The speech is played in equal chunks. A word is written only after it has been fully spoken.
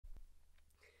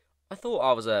I thought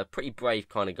I was a pretty brave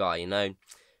kind of guy, you know,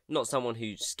 not someone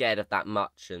who's scared of that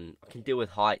much, and I can deal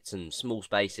with heights and small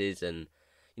spaces, and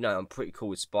you know, I'm pretty cool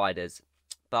with spiders.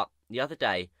 But the other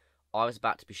day, I was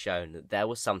about to be shown that there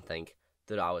was something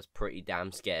that I was pretty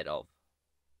damn scared of.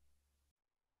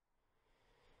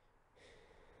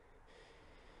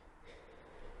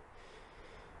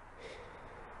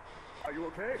 Are you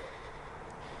okay?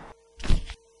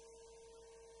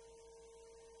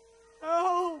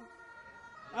 Help!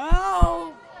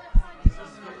 Help!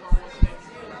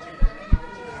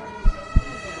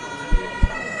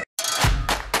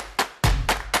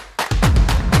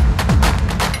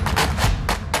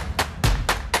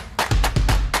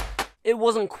 It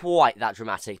wasn't quite that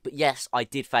dramatic, but yes, I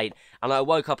did faint, and I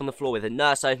woke up on the floor with a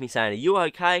nurse over me saying, "Are you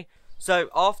okay?" So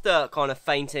after kind of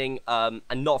fainting and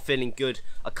not feeling good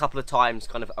a couple of times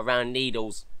kind of around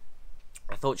needles,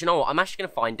 I thought, you know what, I'm actually going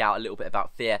to find out a little bit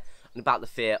about fear and about the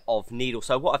fear of needles.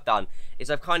 So what I've done is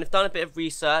I've kind of done a bit of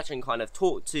research and kind of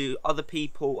talked to other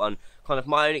people and kind of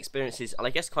my own experiences, and I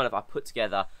guess kind of I put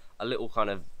together a little kind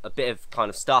of a bit of kind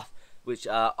of stuff which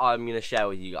I'm going to share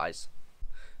with you guys.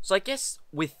 So I guess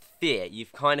with fear,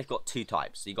 you've kind of got two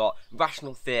types. You've got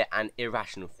rational fear and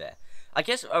irrational fear. I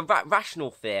guess a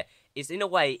rational fear is, in a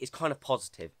way, is kind of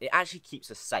positive. It actually keeps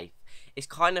us safe. It's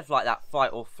kind of like that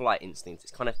fight or flight instinct.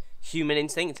 It's kind of human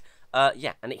instinct.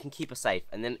 Yeah, and it can keep us safe.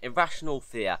 And then irrational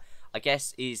fear, I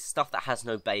guess, is stuff that has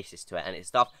no basis to it, and it's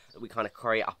stuff that we kind of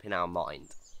create up in our mind.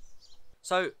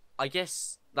 So I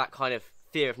guess that kind of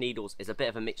fear of needles is a bit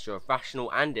of a mixture of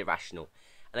rational and irrational.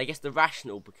 And I guess the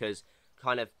rational, because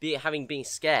kind of being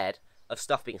scared of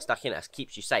stuff being stuck in us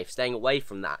keeps you safe. Staying away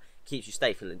from that keeps you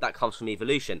safe, and that comes from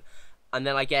evolution. And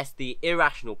then I guess the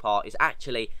irrational part is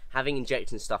actually having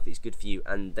injections and stuff is good for you,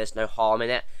 and there's no harm in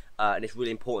it, and it's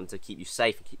really important to keep you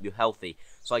safe and keep you healthy.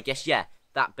 So I guess, yeah,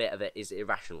 that bit of it is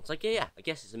irrational. So yeah, I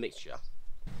guess it's a mixture.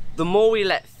 The more we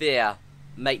let fear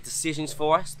make decisions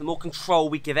for us, the more control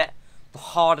we give it, the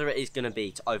harder it is going to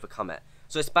be to overcome it.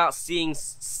 So it's about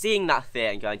seeing that fear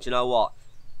and going, do you know what,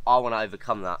 I want to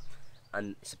overcome that,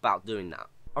 and it's about doing that.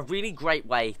 A really great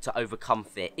way to overcome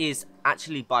fear is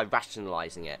actually by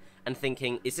rationalizing it and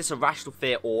thinking, is this a rational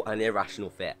fear or an irrational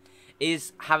fear?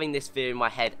 Is having this fear in my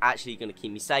head actually going to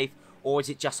keep me safe, or is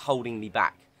it just holding me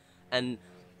back? And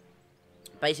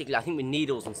basically, I think with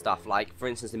needles and stuff, like for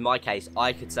instance in my case,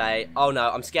 I could say, oh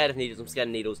no, I'm scared of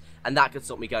needles, and that could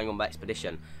stop me going on my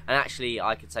expedition. And actually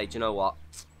I could say, do you know what,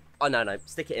 oh no,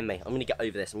 stick it in me, I'm going to get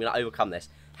over this, I'm going to overcome this,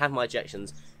 have my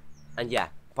ejections. And yeah,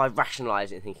 by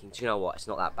rationalising and thinking, do you know what, it's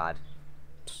not that bad,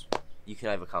 you can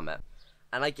overcome it.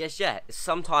 And I guess, yeah,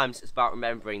 sometimes it's about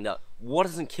remembering that what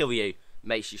doesn't kill you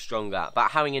makes you stronger.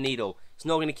 About having a needle, it's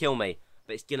not going to kill me,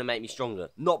 but it's going to make me stronger.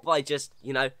 Not by just,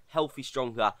 you know, healthy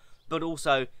stronger, but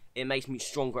also it makes me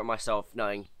stronger at myself,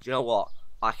 knowing, do you know what,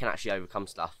 I can actually overcome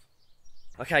stuff.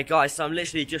 Okay guys, so I'm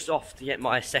literally just off to get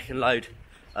my second load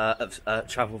of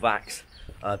travel vax,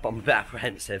 but I'm a bit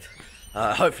apprehensive.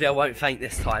 Hopefully I won't faint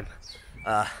this time.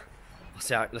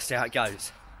 Let's see how it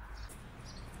goes.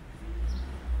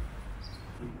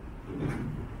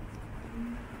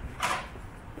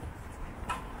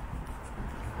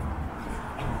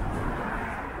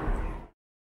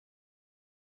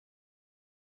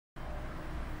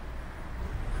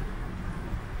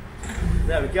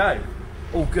 There we go.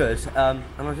 All good, and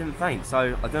I didn't faint,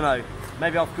 so I don't know,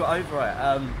 maybe I've got over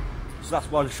it. So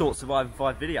that's one short surviving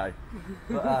 5 video.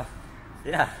 But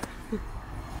yeah.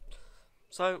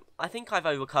 So I think I've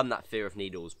overcome that fear of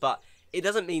needles, but it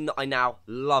doesn't mean that I now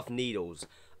love needles.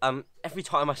 Every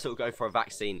time I still go for a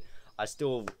vaccine, I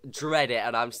still dread it,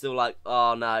 and I'm still like,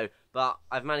 oh no. But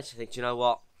I've managed to think, do you know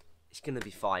what? It's gonna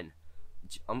be fine.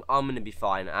 I'm gonna be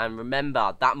fine. And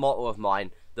remember that motto of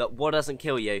mine, that what doesn't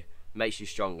kill you makes you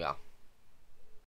stronger.